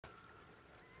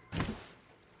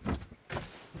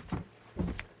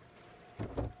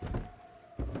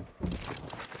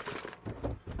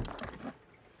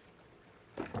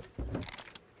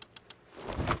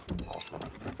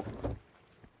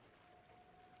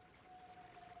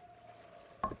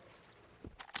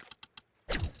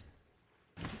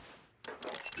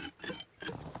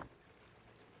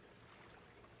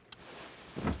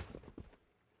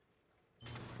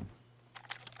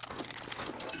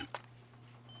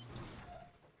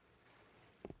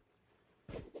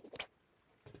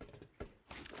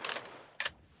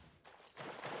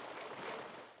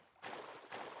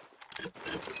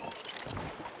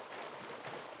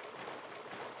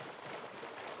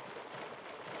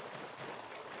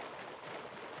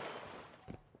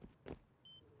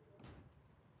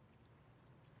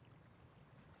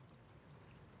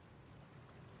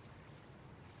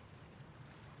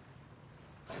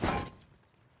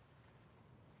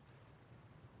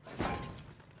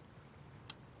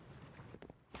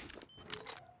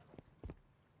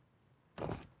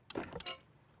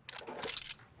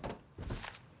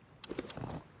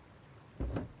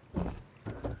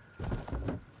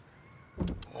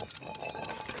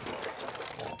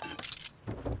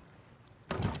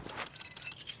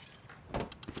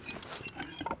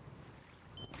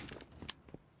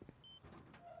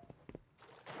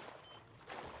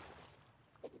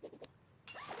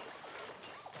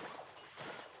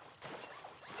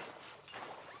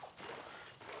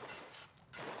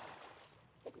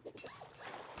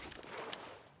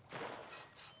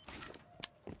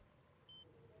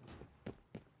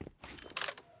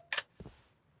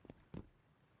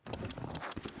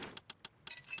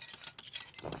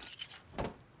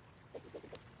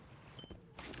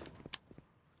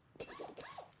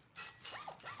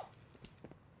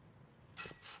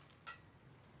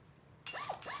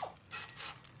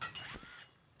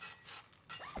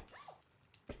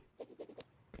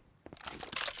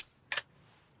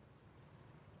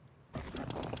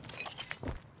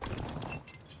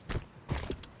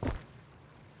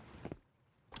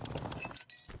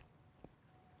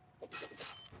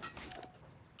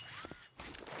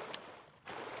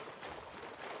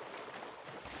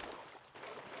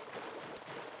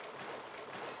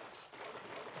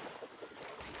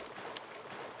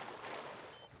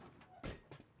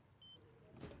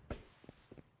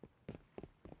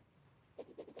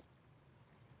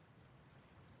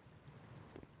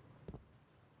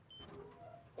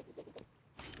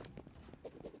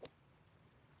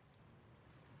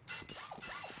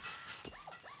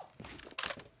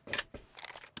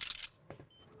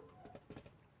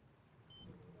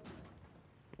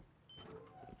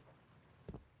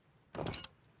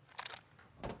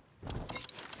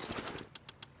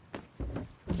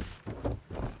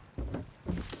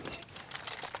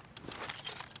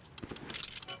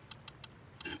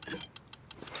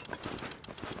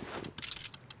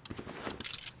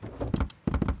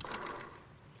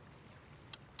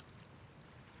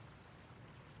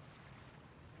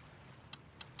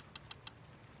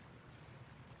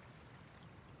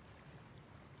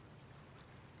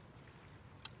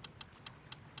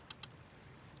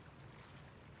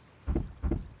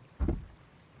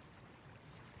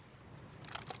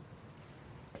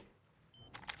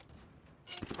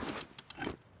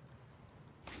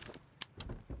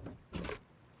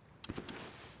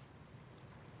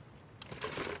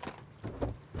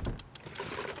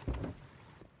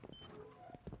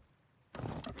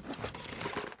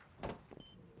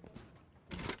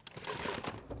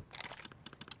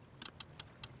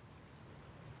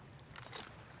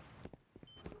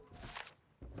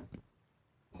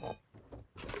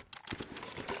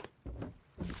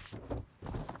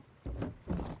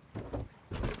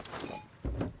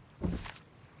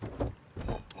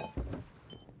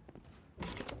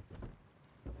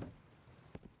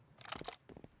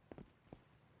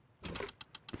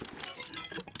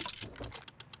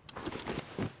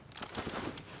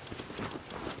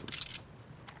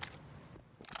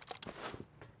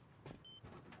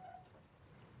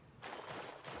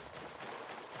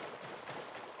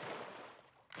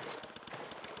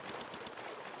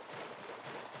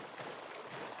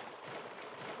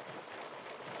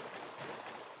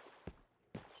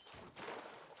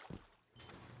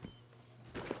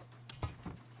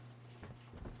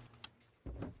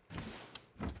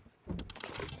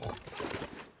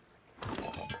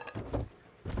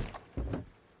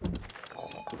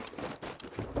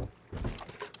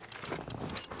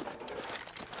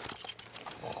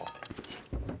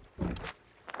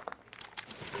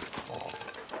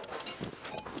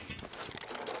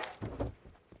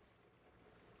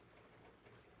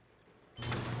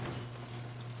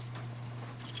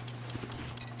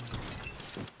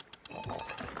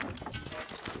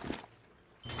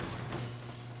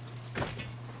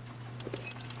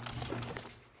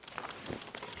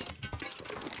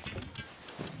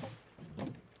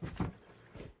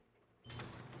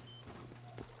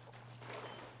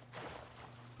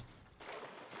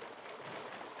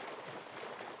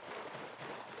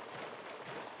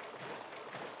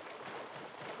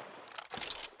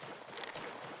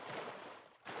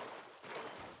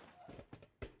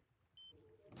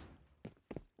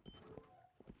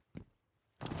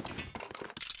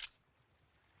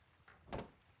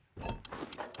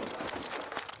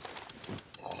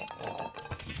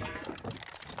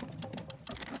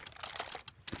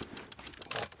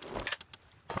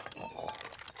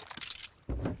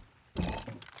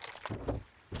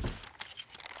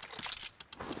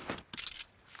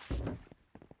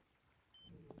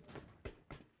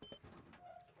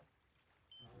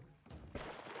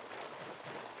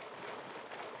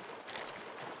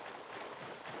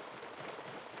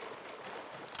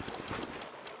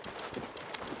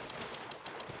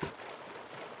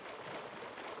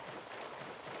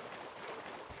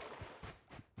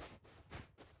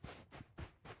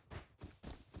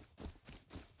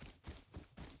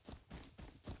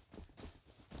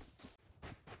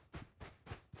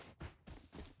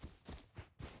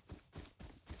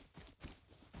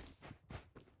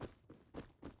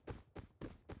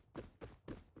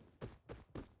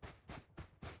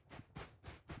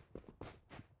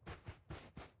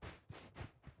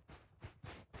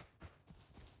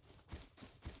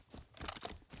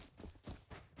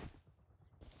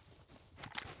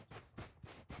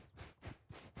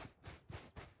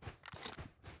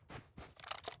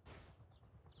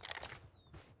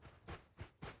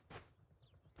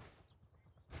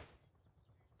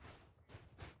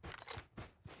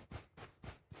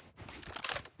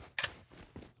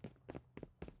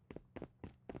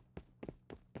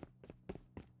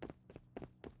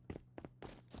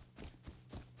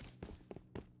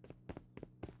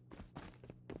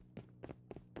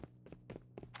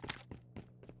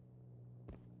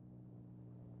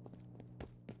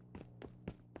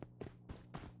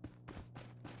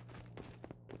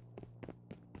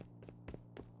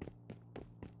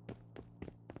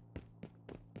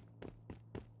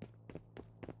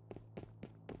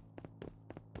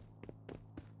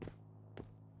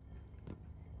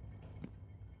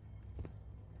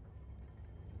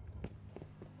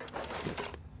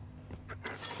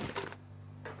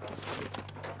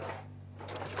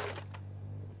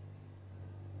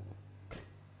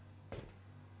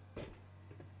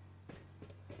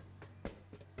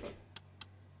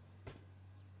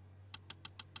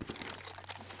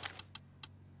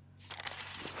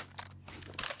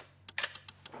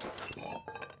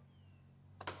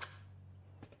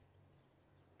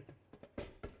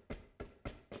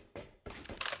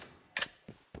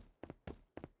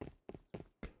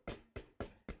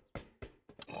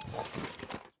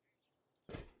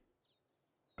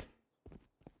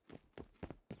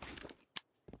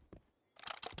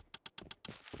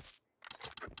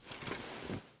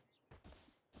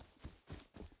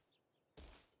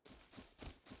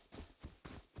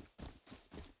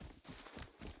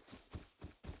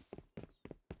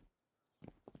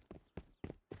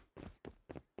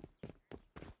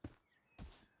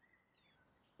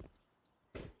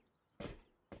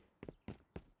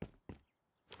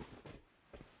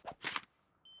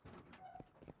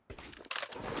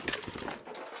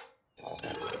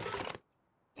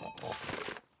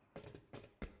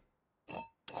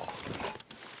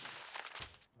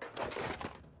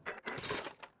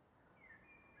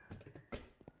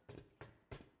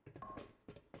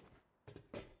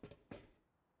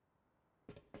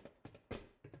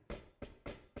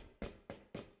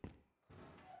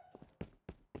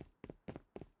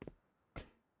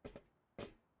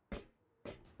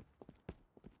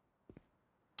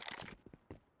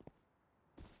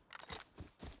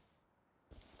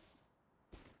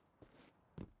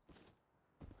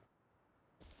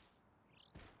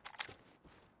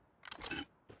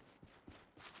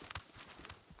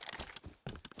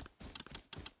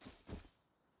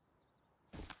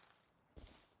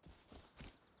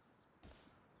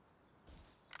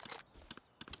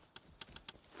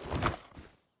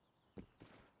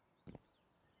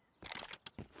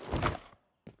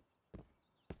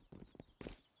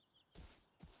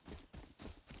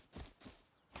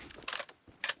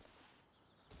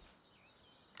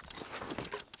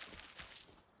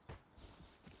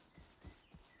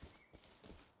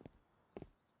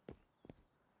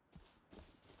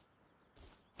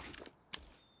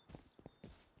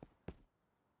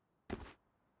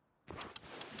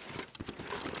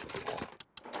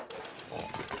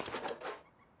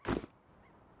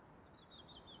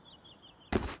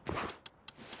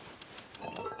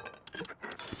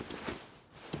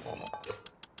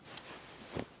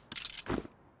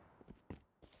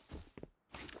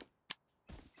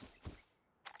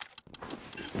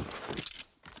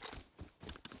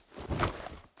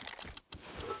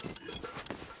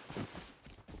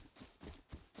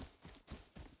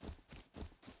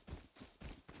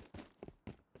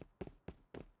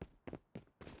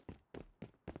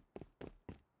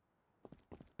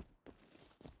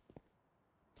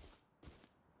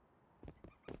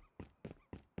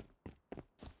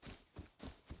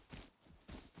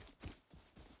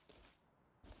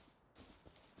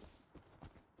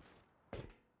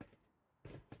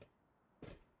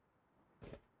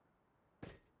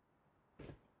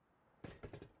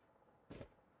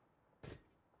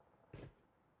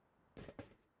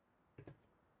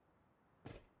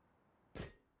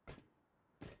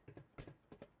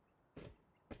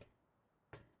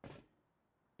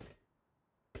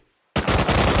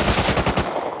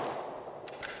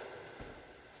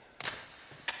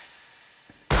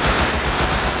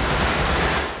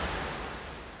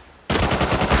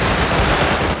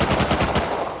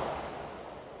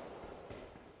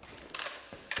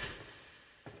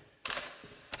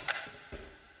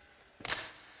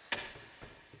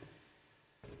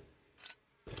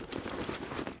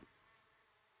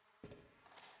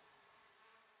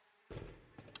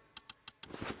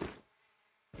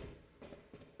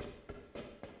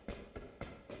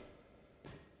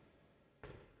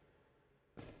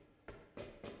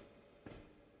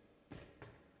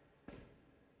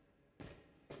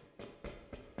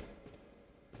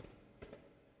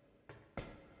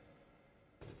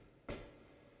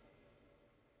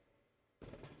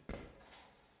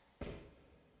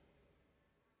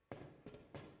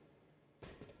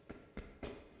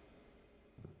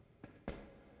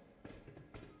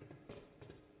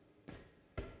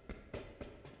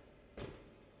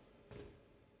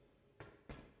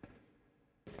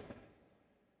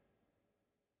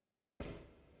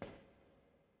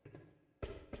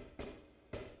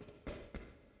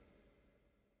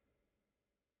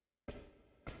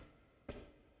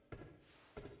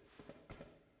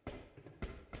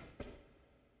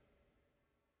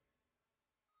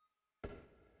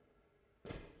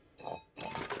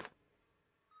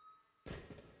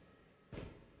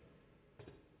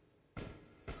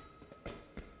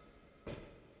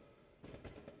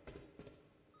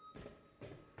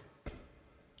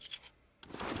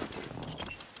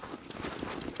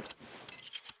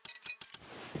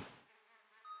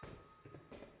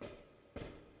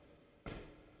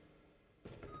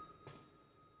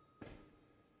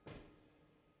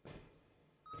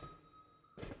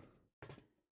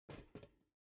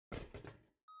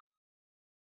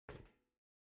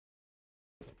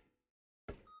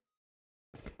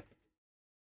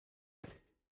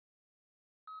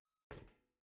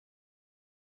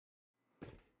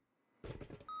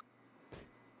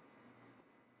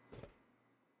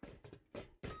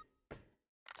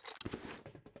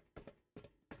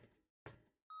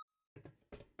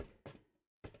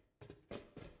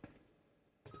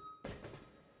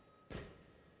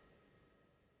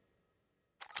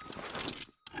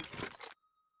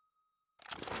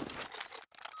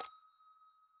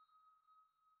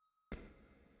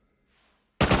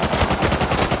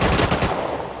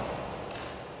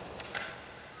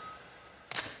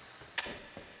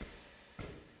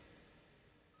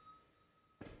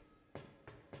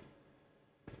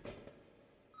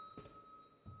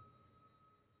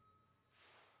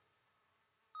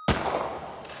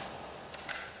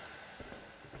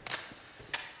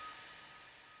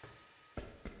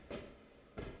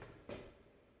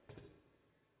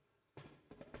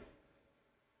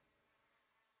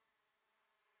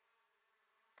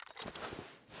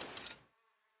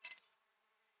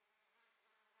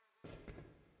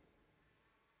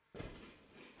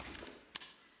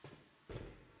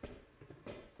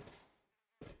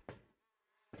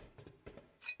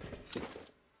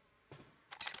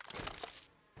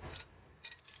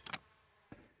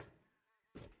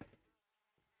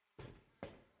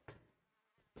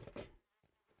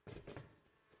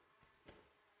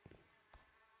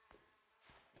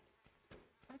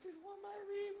I just want my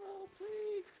reload,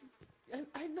 please.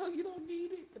 I know you don't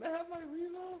need it. Can I have my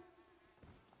reload?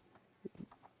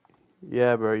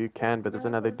 Yeah, bro, you can, but Can there's I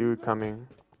have my another dude reload? coming.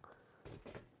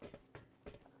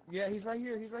 Yeah, he's right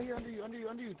here. He's right here under you,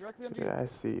 directly under you. Yeah, I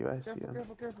see you. I see Careful, him.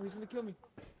 careful, careful. He's gonna kill me.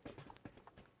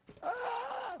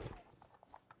 Ah!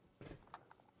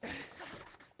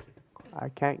 I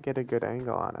can't get a good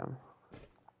angle on him.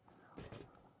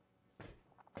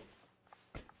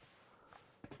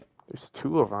 There's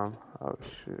two of them. Oh,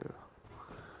 shoot.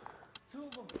 Two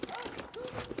of them. Ah, two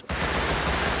of them.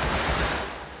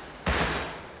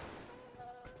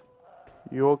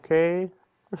 You okay?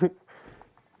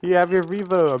 You have your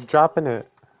Revo. I'm dropping it.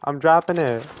 I'm dropping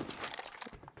it.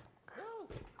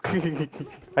 No.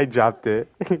 I dropped it.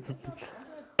 I'm dead.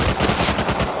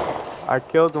 I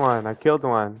killed one. I killed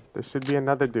one. There should be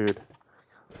another dude.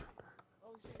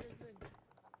 Oh shit, you're insane.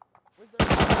 Where's the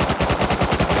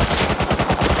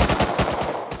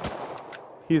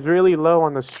other He's really low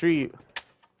on the street.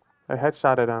 I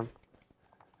headshotted him.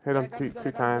 Hit Yeah, him two I got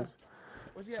you times. done.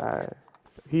 Where's he at? Where's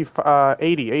he at?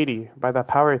 He 80 by that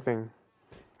power thing.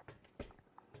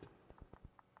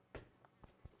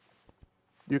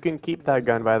 You can keep that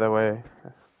gun, by the way.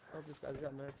 Oh, this guy's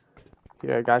got meds.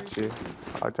 Here, I got you.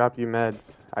 I'll drop you meds.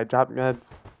 I dropped meds.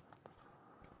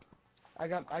 I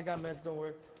got meds. Don't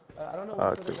worry. I don't know where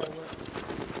Oh, this other too guy bad.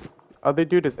 went. Other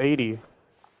dude is 80.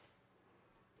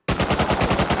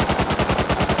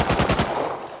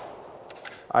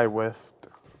 I whiffed.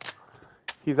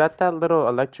 He's at that little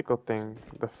electrical thing,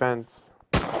 the fence.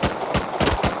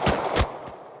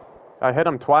 I hit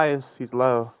him twice. He's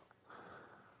low.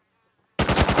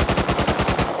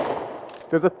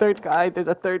 There's a third guy. There's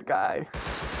a third guy.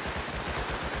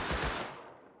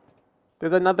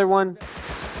 There's another one.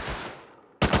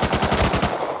 There's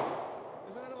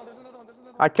another one. There's another one. There's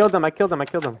another one. I killed him. I killed him. I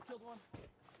killed him. I killed one.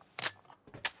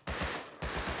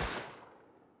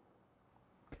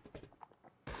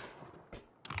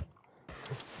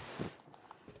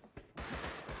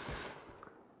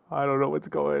 I don't know what's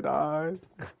going on.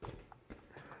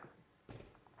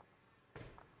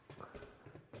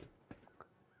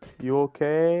 You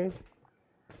okay?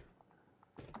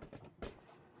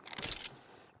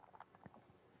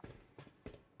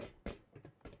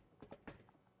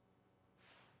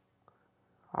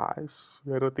 I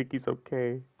don't think he's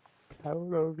okay. I don't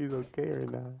know if he's okay or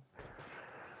not.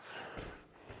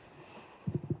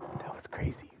 That was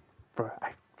crazy. Bro,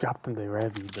 I dropped him the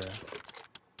Revy, bro.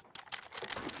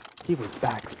 He was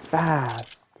back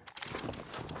fast.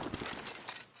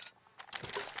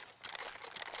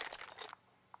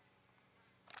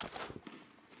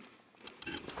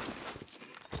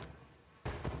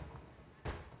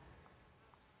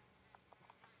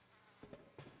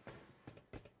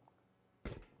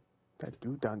 That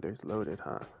dude down there's loaded,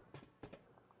 huh?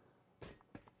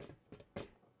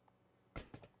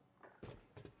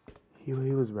 He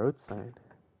was roadside.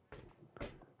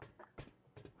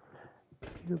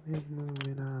 You been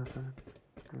moving on.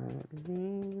 Let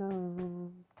me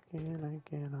know. Can I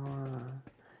get on?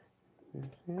 Yes,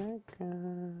 I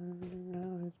can.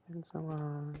 Now it's been so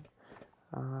long.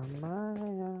 On my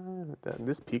own.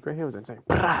 This peak right here was insane.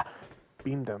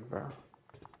 Beamed him, bro.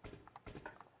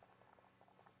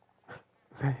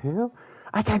 Is that him?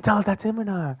 I can't tell if that's him or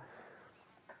not.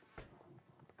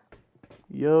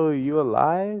 Yo, you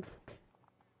alive?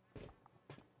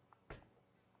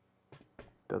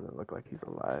 Doesn't look like he's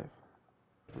alive.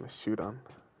 I'm gonna shoot him.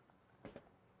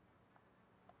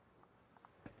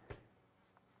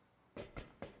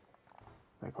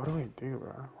 Like, what do we do,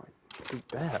 bro? Like, he's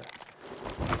dead.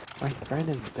 My friend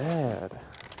is dead.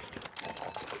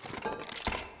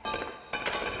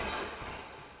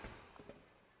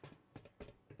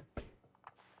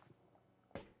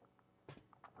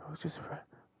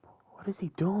 What is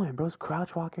he doing? Bro's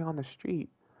crouch walking on the street.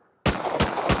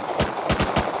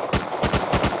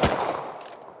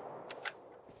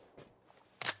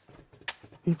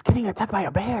 He's getting attacked by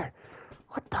a bear.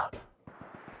 What the?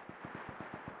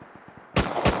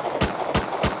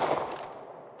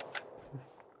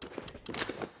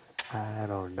 I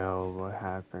don't know what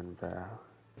happened, bro.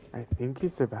 I think he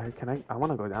survived. I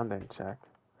want to go down there and check.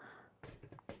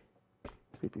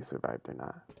 See if he survived or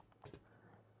not.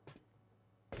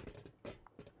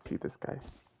 see this guy.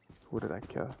 Who did I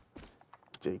kill?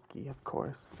 Jakey, of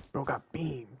course. Bro got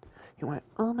beamed. He went,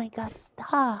 oh my god,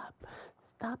 stop.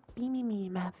 Stop beaming me,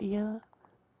 Matthew.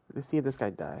 Let's see if this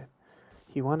guy died.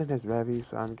 He wanted his Revy,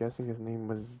 so I'm guessing his name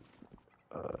was,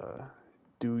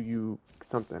 do you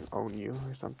something, own you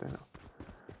or something.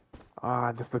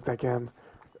 Ah, this looks like him.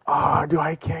 Ah, do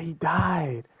I care? He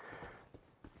died.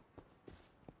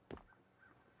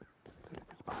 Look at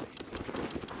this body.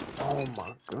 Oh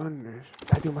my goodness.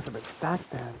 That dude must have been stacked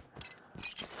then.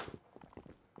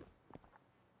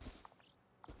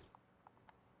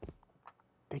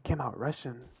 They came out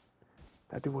Russian.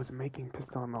 That dude was making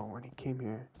pistol ammo when he came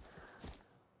here.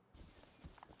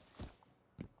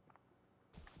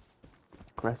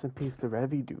 Rest in peace to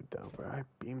Revy dude though, bro. I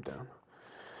beamed him.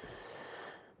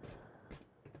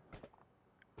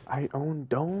 I own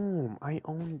Dome. I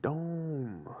own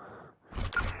Dome.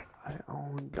 I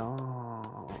own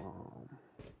Dome.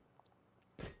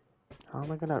 How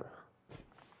am I gonna...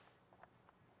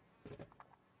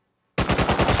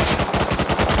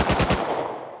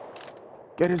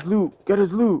 Get his loot! Get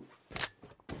his loot!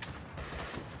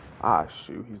 Ah,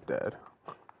 shoot, he's dead.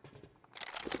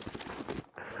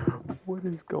 What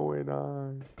is going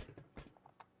on?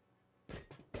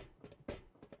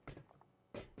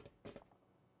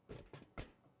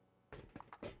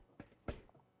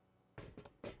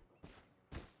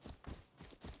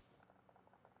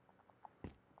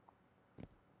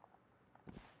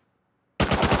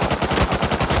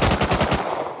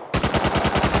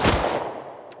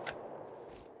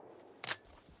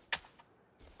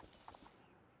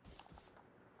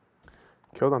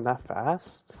 Killed him that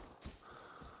fast?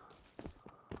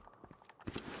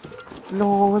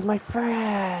 No, it was my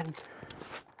friend!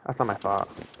 That's not my fault.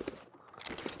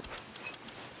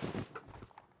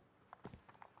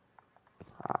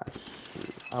 Ah,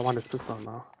 shoot. I want his pistol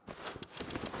now.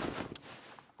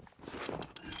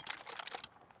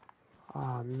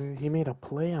 Ah, man, he made a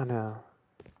play on him.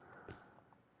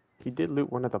 He did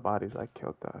loot one of the bodies. I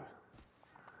killed that.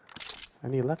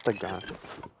 And he left the gun.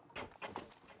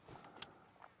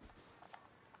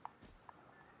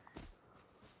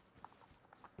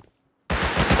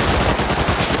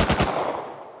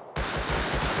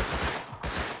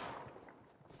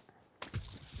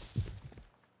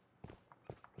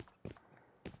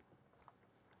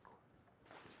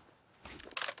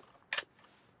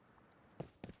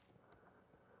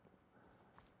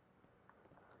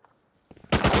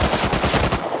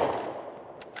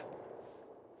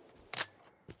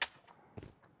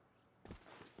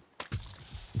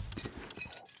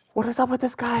 What is up with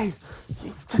this guy?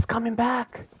 He's just coming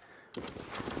back.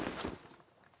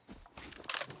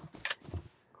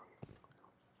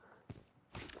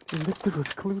 And this dude was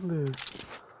clueless.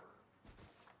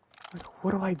 Like,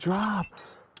 what do I drop?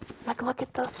 Like, look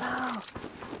at this now.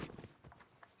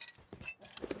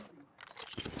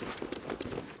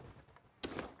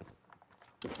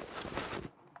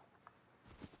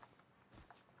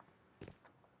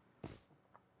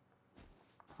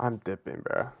 I'm dipping,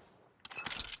 bro.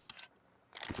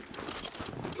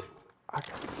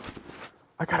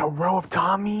 I got a row of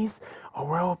Tommies, a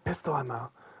row of pistol ammo,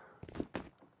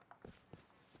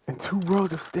 and 2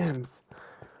 rows of stims.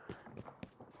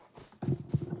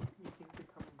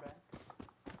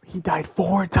 He died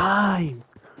 4 times.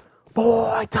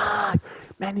 4 times.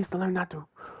 Man needs to learn not to.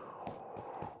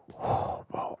 Oh,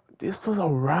 bro, this was a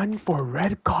run for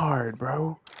red card,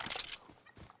 bro.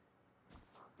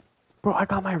 Bro, I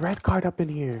got my red card up in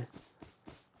here.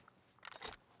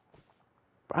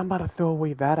 Bro, I'm about to throw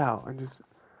away that out and just...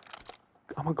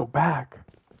 I'm gonna go back.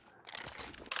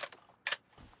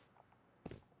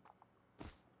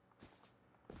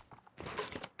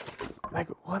 Like,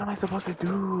 what am I supposed to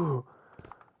do?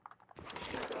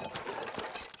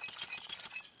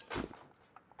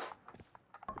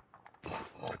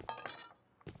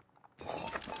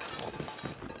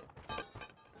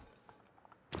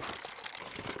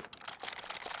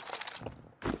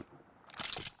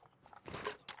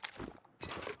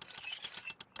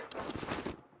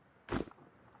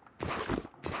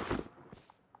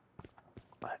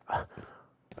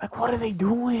 Like, what are they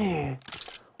doing?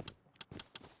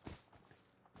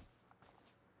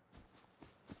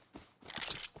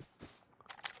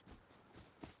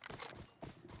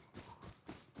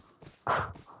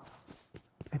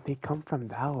 And they come from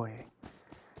that way.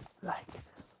 Like,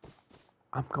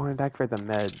 I'm going back for the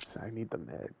meds. I need the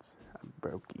meds. I'm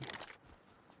brokey.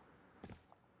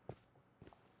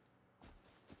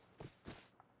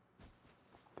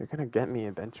 They're gonna get me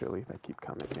eventually if I keep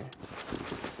coming here.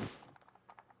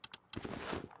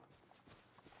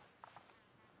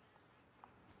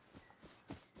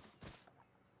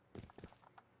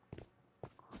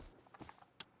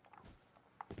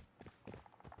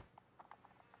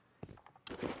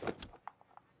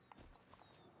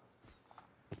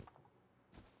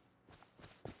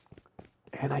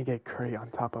 And I get crate on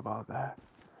top of all that.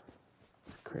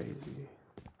 It's crazy.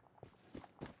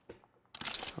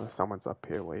 Or someone's up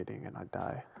here waiting and I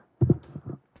die.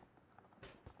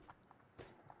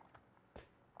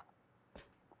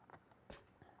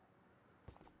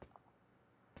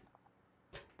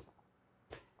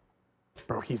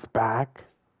 Bro, he's back.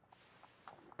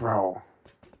 Bro.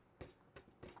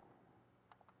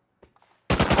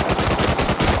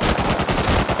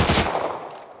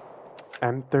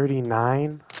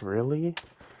 M39? Really? It's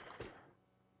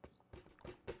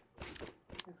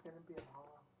gonna be a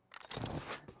hollow.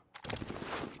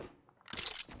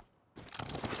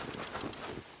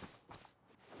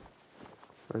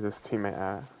 Where's this teammate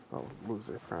at? Oh,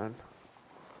 loser friend.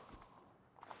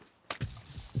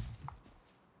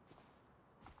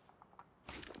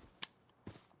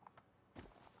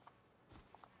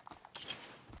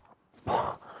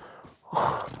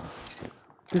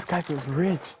 This guy's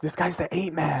rich. This guy's the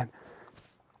 8-man.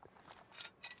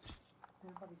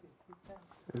 Everybody get kicked out.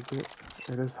 Is it?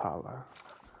 It is holla.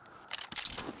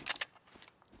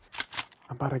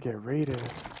 I'm about to get raided.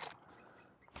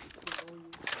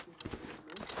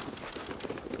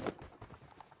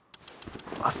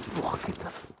 Let's look at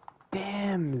the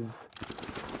stems.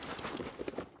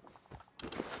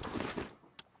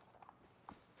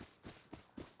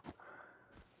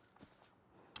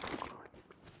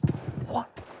 What?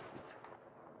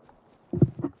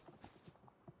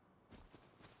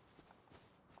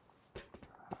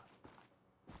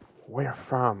 Where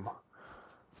from? I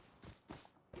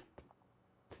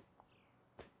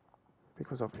think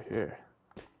it was over here.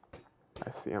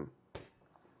 I see him.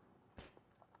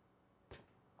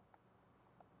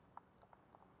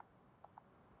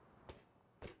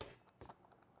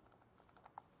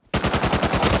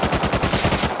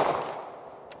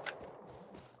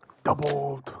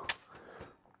 Doubled.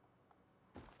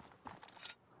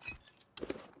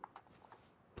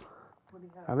 What do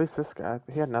you have? At least this guy,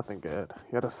 he had nothing good.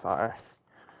 He had a SAR.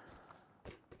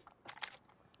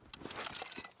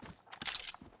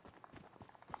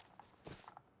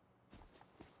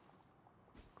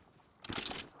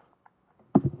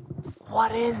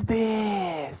 What is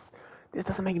this? This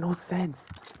doesn't make no sense.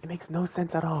 It makes no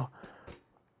sense at all.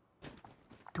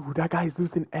 Dude, that guy's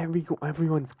losing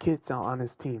everyone's kits on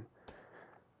his team.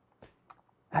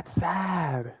 That's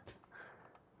sad.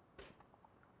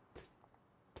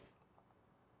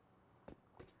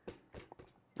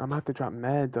 I'm gonna have to drop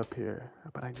meds up here,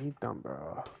 but I need them,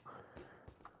 bro.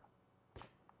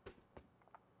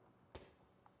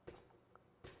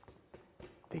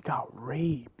 They got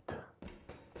raped.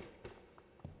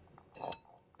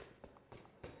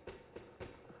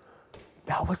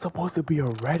 That was supposed to be a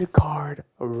red card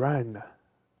run.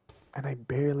 And I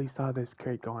barely saw this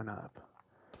crate going up.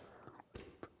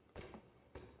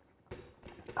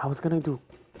 I was gonna do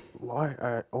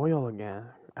oil again.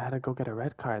 I had to go get a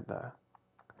red card though.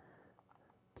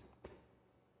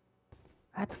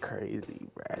 That's crazy,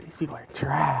 bro. These people are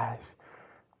trash.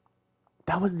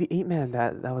 That was the 8-man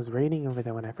that was raiding over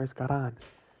there when I first got on.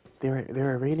 They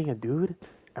were raiding a dude,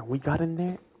 and we got in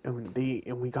there, and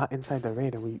we got inside the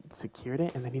raid, and we secured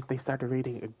it, and then they started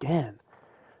raiding again.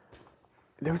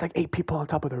 There was like 8 people on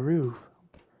top of the roof,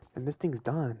 and this thing's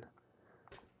done.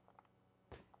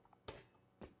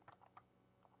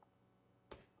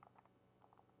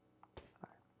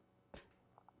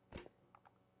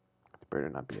 Better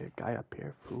not be a guy up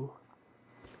here, fool.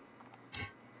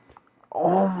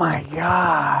 Oh my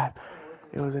god!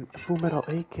 It was a Full Metal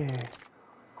AK.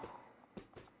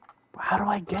 How do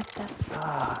I get this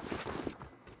stuff?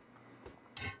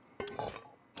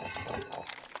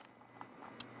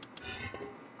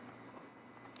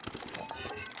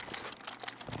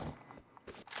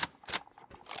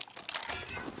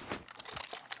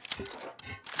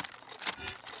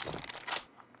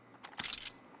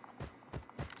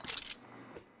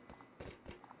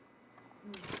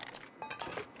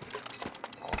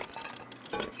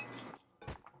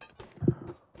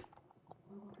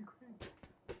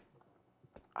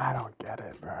 I don't get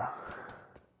it, bro.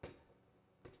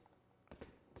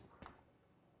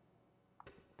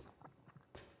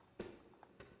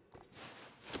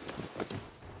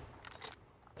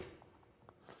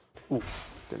 Ooh,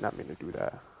 did not mean to do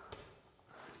that.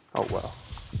 Oh well.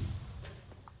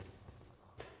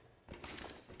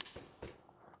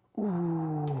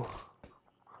 Ooh.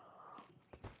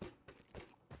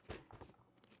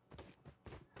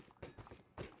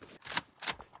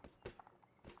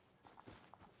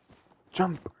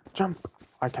 Jump, jump.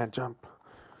 I can't jump.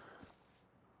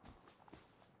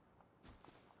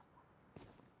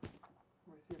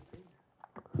 Where's your base?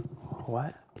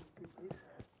 What? Where's your base?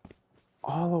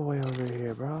 All the way over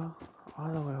here, bro.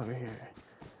 All the way over here.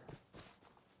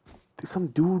 Some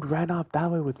dude ran off that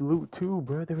way with loot too,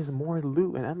 bro. There was more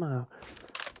loot and ammo.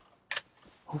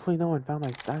 Hopefully no one found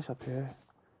my stash up here.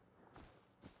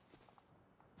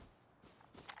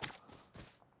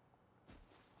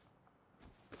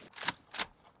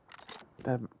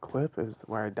 That clip is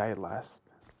where I died last.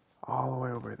 All the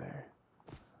way over there.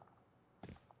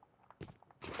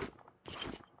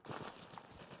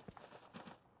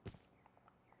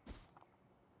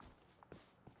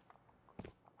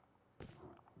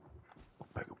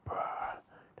 Like, bruh,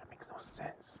 that makes no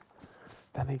sense.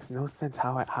 That makes no sense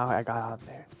how I got out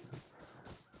there.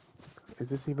 Is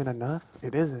this even enough?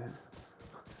 It isn't.